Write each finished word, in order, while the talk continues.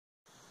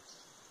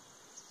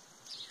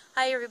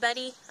Hi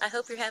everybody, I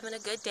hope you're having a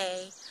good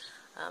day.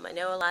 I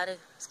know a lot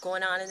is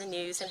going on in the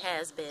news and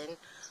has been,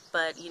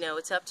 but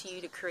it's up to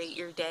you to create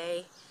your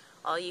day.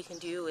 All you can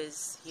do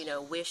is,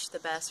 wish the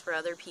best for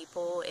other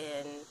people,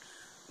 and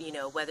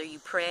whether you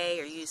pray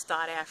or use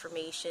thought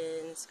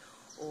affirmations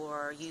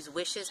or use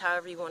wishes,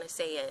 however you want to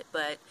say it,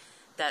 but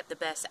that the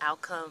best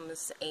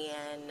outcomes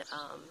and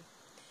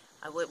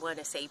I wouldn't want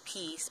to say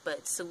peace,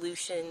 but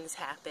solutions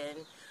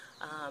happen.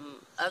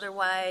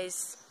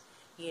 Otherwise,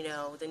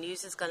 the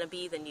news is going to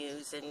be the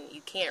news, and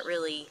you can't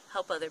really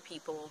help other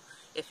people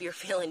if you're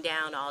feeling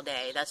down all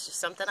day. That's just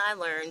something I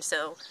learned,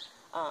 so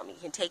you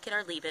can take it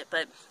or leave it.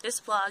 But this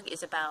vlog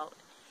is about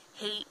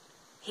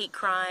hate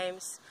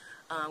crimes,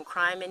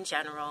 crime in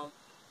general.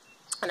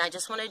 And I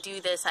just want to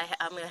do this.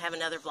 I'm going to have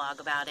another vlog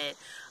about it,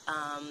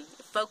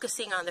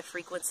 focusing on the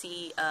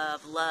frequency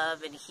of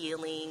love and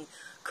healing,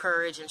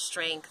 courage and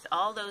strength.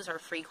 All those are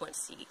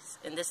frequencies,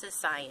 and this is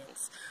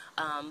science.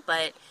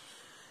 But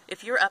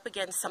if you're up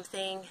against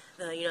something,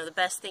 the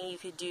best thing you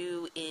could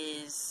do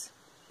is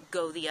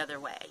go the other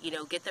way.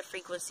 Get the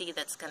frequency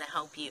that's going to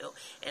help you.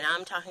 And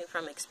I'm talking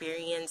from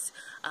experience,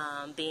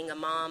 being a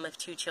mom of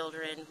 2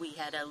 children. We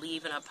had to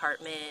leave an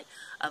apartment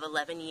of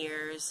 11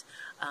 years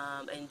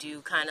and do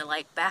kind of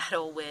like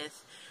battle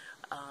with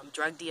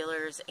drug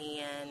dealers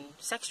and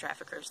sex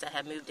traffickers that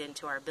had moved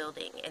into our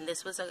building. And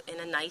this was in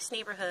a nice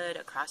neighborhood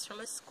across from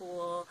a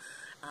school.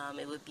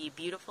 It would be a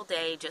beautiful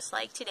day just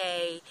like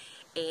today,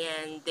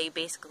 and they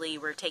basically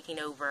were taking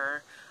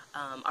over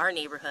our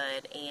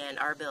neighborhood and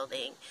our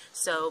building.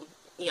 So,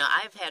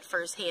 I've had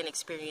firsthand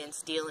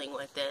experience dealing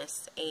with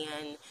this,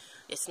 and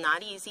it's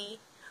not easy.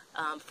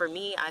 For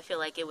me, I feel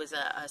like it was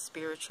a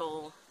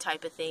spiritual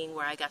type of thing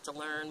where I got to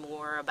learn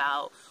more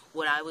about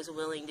what I was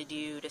willing to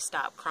do to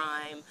stop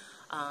crime,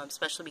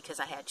 especially because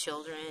I had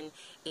children,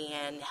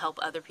 and help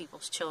other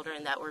people's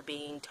children that were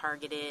being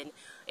targeted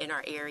in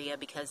our area,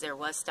 because there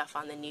was stuff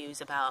on the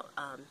news about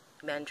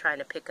men trying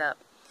to pick up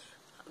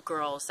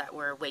girls that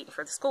were waiting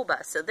for the school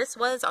bus. So this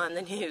was on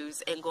the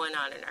news and going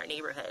on in our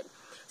neighborhood.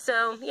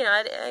 So,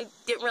 I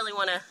didn't really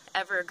want to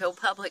ever go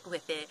public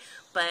with it,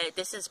 but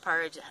this is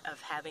part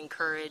of having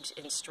courage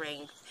and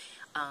strength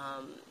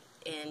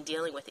in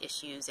dealing with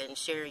issues and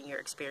sharing your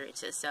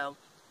experiences. So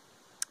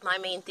my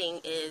main thing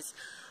is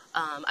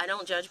I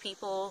don't judge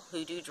people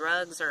who do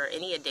drugs or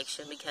any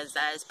addiction, because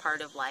that is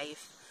part of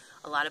life.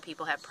 A lot of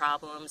people have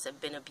problems,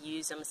 have been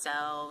abused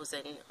themselves,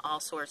 and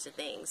all sorts of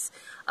things.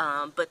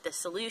 But the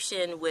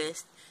solution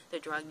with the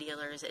drug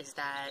dealers is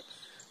that,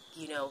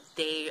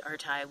 they are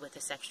tied with the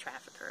sex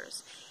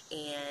traffickers.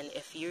 And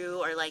if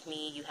you are like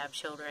me, you have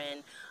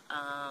children,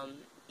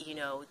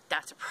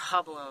 that's a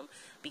problem,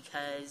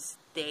 because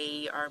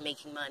they are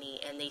making money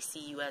and they see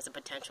you as a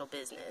potential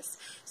business.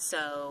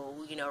 So,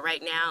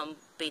 right now I'm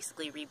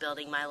basically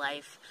rebuilding my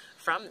life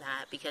from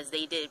that, because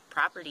they did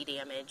property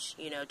damage,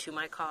 to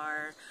my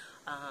car,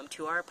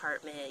 to our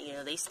apartment.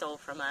 They stole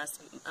from us.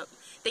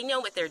 They know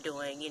what they're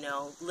doing,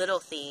 little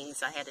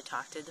things. I had to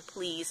talk to the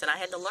police, and I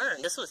had to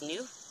learn. This was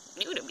new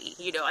to me.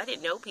 I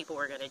didn't know people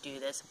were going to do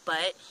this,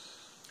 but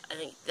I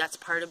think that's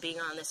part of being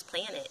on this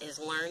planet, is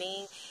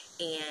learning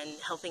and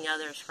helping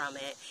others from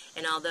it.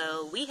 And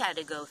although we had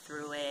to go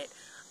through it,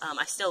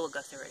 I still will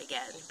go through it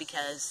again,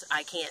 because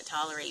I can't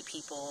tolerate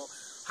people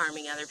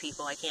harming other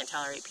people. I can't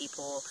tolerate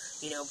people,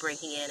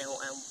 breaking in and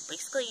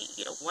basically,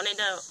 wanting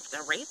to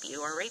rape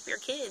you or rape your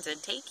kids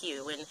and take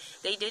you. And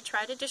they did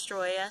try to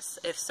destroy us.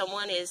 If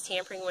someone is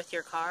tampering with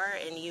your car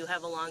and you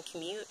have a long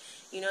commute,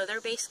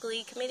 they're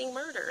basically committing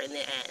murder in the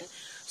end.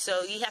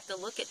 So you have to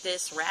look at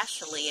this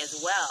rationally as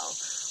well.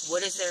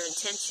 What is their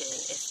intention?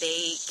 If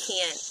they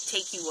can't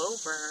take you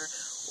over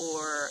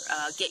or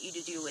get you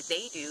to do what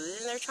they do,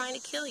 then they're trying to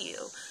kill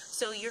you.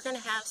 So you're going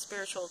to have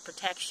spiritual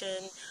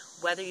protection,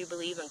 whether you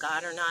believe in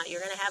God or not.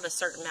 You're going to have a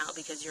certain amount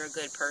because you're a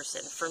good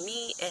person. For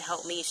me, it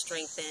helped me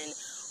strengthen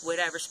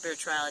whatever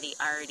spirituality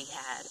I already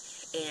had,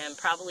 and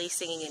probably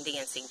singing and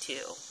dancing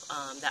too.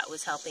 That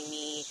was helping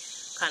me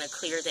kind of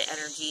clear the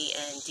energy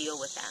and deal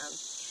with them.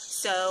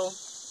 So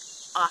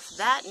off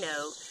that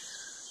note,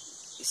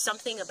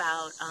 something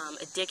about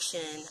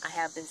addiction, I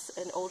have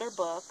an older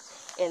book,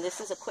 and this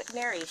is a quick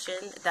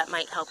narration that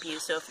might help you.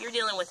 So if you're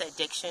dealing with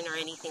addiction or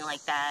anything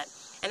like that,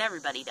 and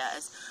everybody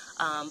does,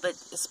 but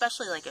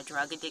especially like a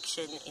drug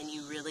addiction, and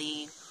you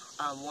really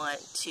want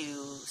to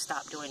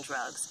stop doing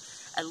drugs,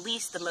 at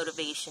least the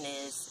motivation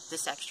is the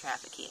sex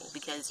trafficking,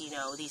 because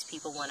these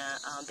people want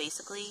to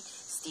basically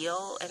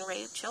steal and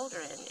rape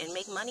children and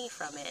make money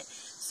from it.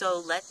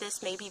 So let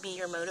this maybe be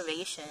your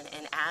motivation,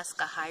 and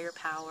ask a higher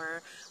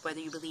power, whether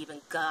you believe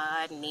in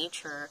God,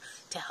 nature,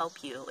 to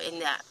help you,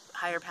 and that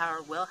higher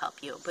power will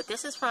help you. But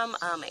this is from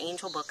an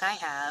angel book I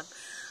have,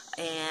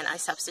 and I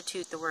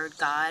substitute the word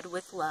God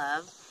with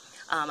love.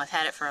 I've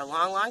had it for a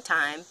long, long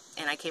time,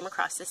 and I came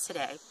across this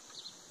today.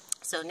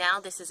 So now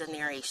this is a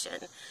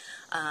narration.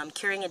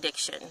 Curing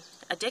addiction.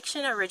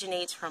 Addiction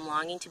originates from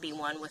longing to be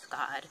one with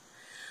God.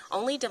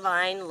 Only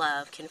divine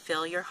love can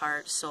fill your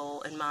heart,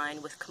 soul, and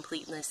mind with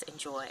completeness and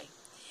joy.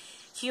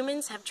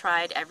 Humans have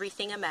tried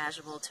everything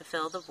imaginable to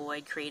fill the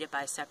void created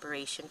by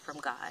separation from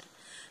God.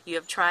 You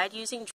have tried using